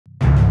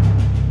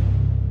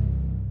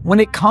When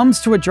it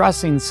comes to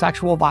addressing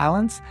sexual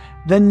violence,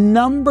 the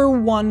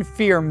 #1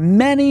 fear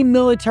many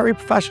military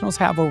professionals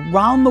have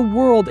around the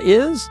world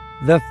is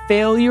the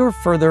failure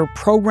for their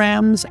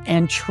programs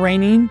and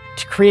training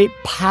to create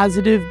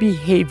positive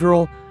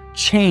behavioral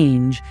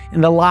change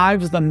in the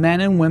lives of the men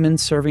and women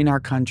serving our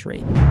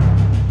country.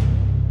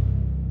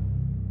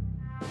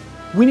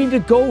 We need to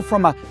go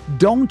from a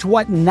don't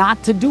what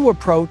not to do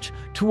approach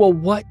to a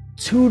what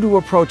to do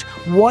approach.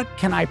 What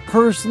can I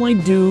personally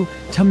do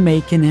to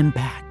make an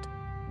impact?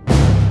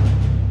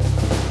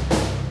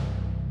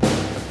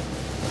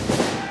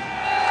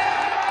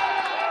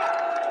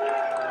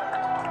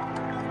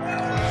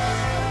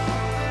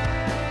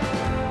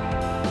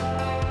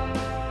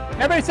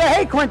 Everybody say,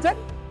 hey, Quentin.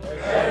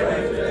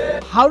 Hey,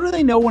 how do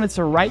they know when it's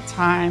the right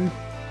time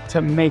to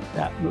make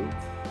that move?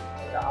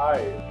 The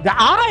eyes.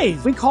 The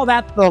eyes. We call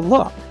that the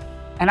look.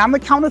 And on the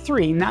count of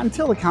 3, not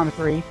until the count of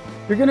 3,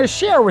 you're going to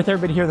share with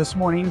everybody here this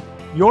morning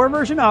your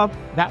version of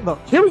that look.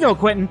 Here we go,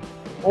 Quentin.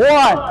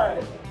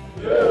 1,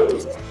 2,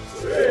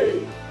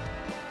 3.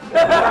 Give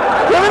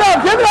it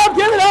up, give it up,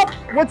 give it up.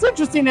 What's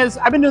interesting is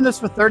I've been doing this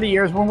for 30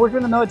 years. We're working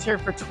in the military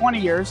for 20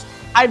 years.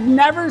 I've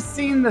never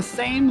seen the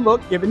same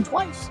look given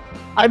twice.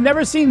 I've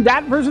never seen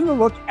that version of the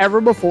look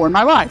ever before in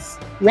my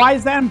life. Why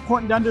is that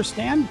important to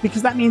understand?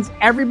 Because that means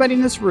everybody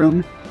in this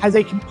room has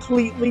a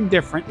completely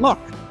different look.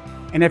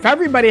 And if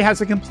everybody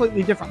has a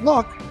completely different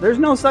look, there's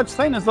no such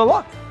thing as the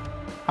look.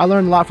 I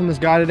learned a lot from this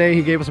guy today.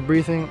 He gave us a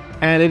briefing,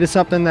 and it is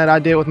something that I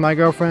did with my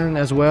girlfriend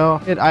as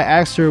well. I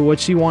asked her what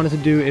she wanted to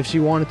do, if she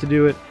wanted to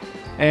do it,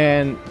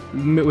 and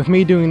with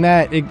me doing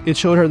that, it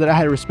showed her that I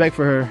had respect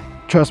for her.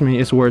 Trust me,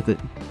 it's worth it.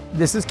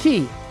 This is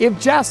key. If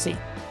Jesse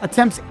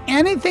attempts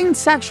anything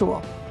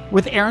sexual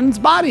with Aaron's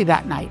body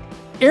that night,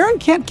 Aaron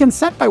can't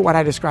consent by what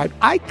I described.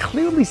 I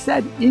clearly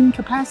said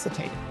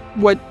incapacitated.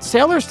 What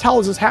sailors tell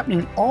us is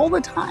happening all the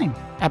time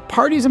at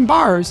parties and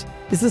bars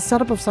is the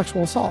setup of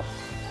sexual assault.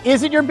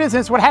 Is it your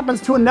business what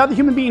happens to another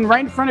human being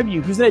right in front of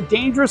you who's in a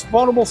dangerous,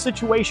 vulnerable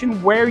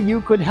situation where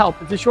you could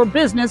help? Is this your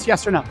business,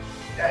 yes or no?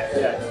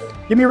 Yes.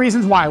 Give me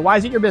reasons why. Why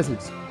is it your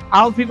business?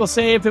 All people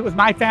say if it was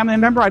my family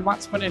member, I'd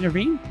want someone to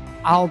intervene.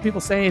 All people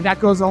say that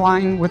goes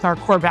along with our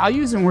core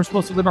values, and we're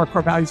supposed to live our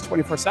core values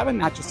 24/7,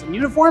 not just in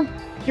uniform.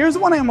 Here's the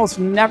one I almost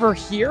never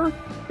hear.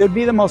 It would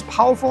be the most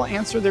powerful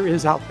answer there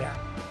is out there.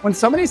 When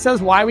somebody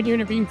says, why would you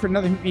intervene for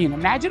another human being?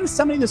 Imagine if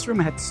somebody in this room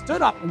had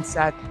stood up and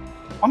said,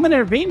 I'm going to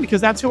intervene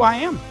because that's who I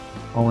am.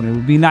 Oh, and it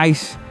would be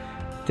nice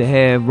to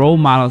have role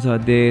models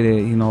out there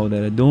that,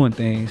 that are doing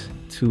things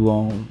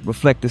to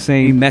reflect the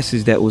same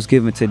message that was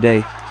given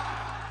today.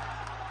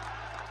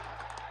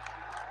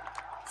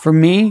 For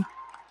me,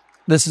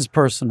 this is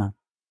personal.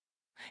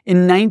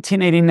 In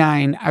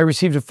 1989, I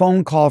received a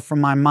phone call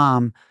from my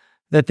mom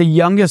that the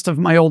youngest of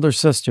my older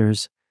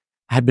sisters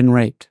had been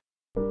raped.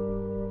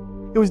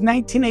 It was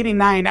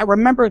 1989. I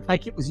remember it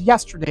like it was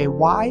yesterday.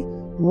 Why?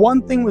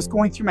 One thing was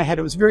going through my head.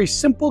 It was a very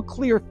simple,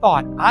 clear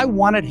thought. I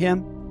wanted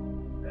him.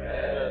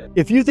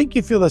 If you think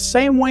you feel the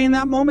same way in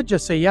that moment,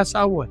 just say, yes,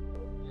 I would.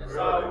 Yes,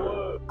 I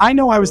would. I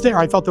know I was there.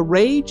 I felt the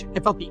rage. I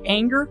felt the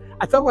anger.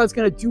 I felt what I was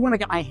going to do when I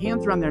got my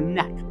hands around their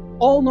neck.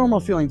 All normal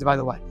feelings, by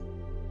the way.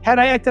 Had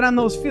I acted on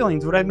those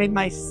feelings, would I have made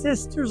my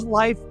sister's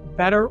life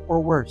better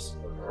or worse?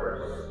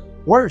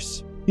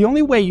 Worse. The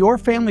only way your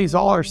families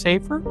all are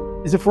safer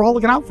is if we're all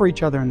looking out for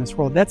each other in this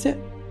world. That's it.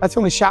 That's the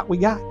only shot we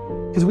got,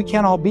 because we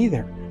can't all be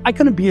there. I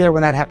couldn't be there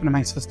when that happened to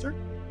my sister.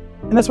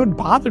 And that's what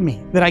bothered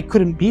me, that I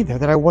couldn't be there,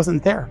 that I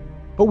wasn't there.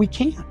 But we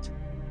can't.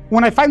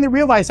 When I finally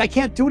realized I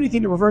can't do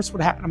anything to reverse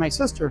what happened to my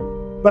sister,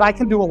 but I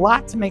can do a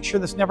lot to make sure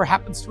this never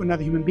happens to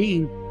another human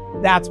being,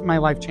 that's when my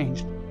life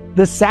changed.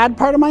 The sad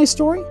part of my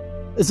story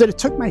is that it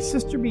took my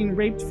sister being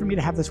raped for me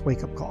to have this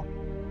wake-up call.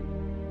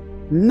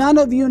 None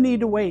of you need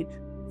to wait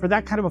for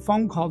that kind of a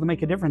phone call to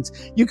make a difference.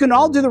 You can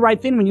all do the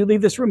right thing when you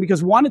leave this room,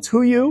 because 1, it's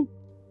who you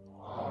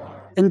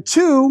are, and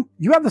 2,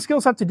 you have the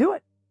skill set to do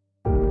it.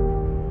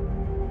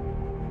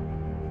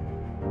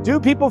 Do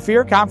people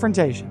fear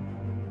confrontation?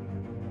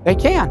 They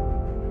can.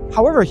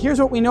 However, here's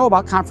what we know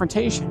about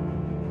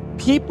confrontation.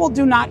 People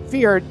do not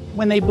fear it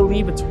when they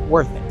believe it's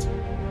worth it.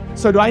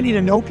 So do I need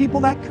to know people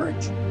that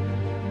courage?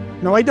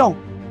 No, I don't.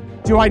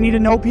 Do I need to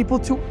know people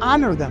to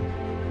honor them,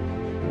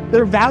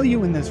 their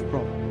value in this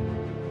world?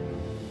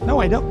 No,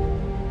 I don't.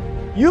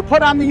 You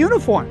put on the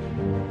uniform,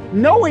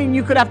 knowing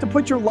you could have to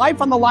put your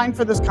life on the line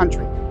for this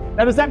country.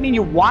 Now, does that mean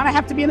you want to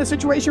have to be in a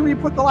situation where you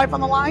put the life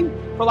on the line?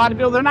 For a lot of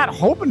people, they're not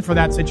hoping for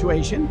that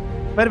situation.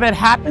 But if it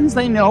happens,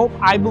 they know,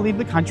 I believe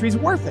the country's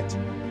worth it.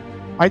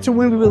 All right, so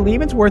when we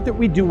believe it's worth it,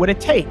 we do what it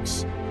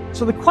takes.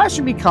 So the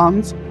question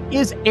becomes,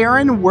 is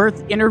Aaron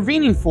worth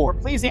intervening for?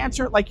 Please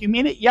answer it like you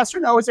mean it. Yes or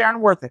no, is Aaron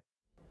worth it?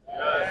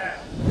 Yes.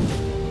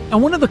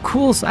 And one of the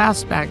coolest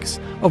aspects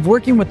of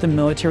working with the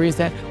military is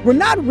that we're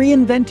not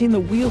reinventing the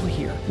wheel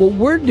here. What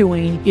we're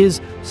doing is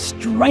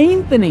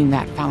strengthening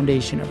that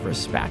foundation of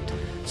respect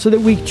so that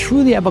we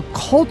truly have a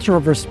culture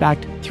of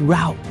respect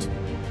throughout.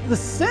 The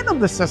sin of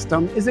the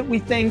system is that we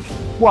think,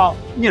 well,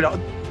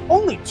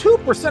 only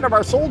 2% of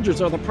our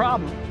soldiers are the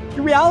problem.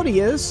 The reality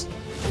is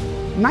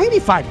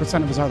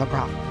 95% of us are the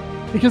problem.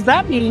 Because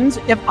that means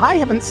if I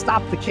haven't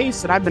stopped the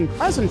case that I've been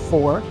present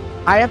for,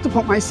 I have to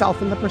put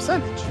myself in the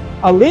percentage.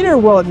 A leader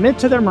will admit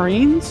to their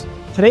Marines,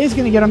 today's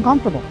going to get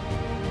uncomfortable.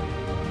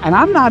 And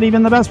I'm not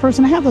even the best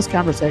person to have this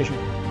conversation.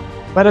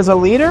 But as a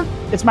leader,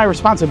 it's my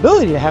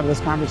responsibility to have this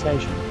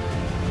conversation.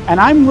 And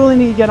I'm willing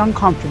to get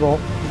uncomfortable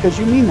because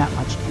you mean that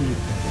much to me.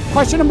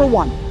 Question number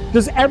 1.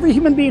 Does every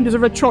human being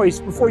deserve a choice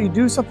before you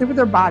do something with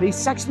their body,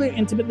 sexually or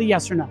intimately,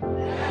 yes or no?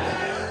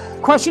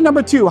 Question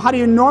number 2. How do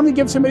you normally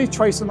give somebody a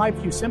choice in life?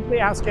 You simply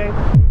ask a...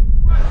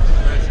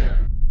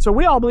 So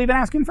we all believe in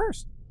asking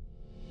first.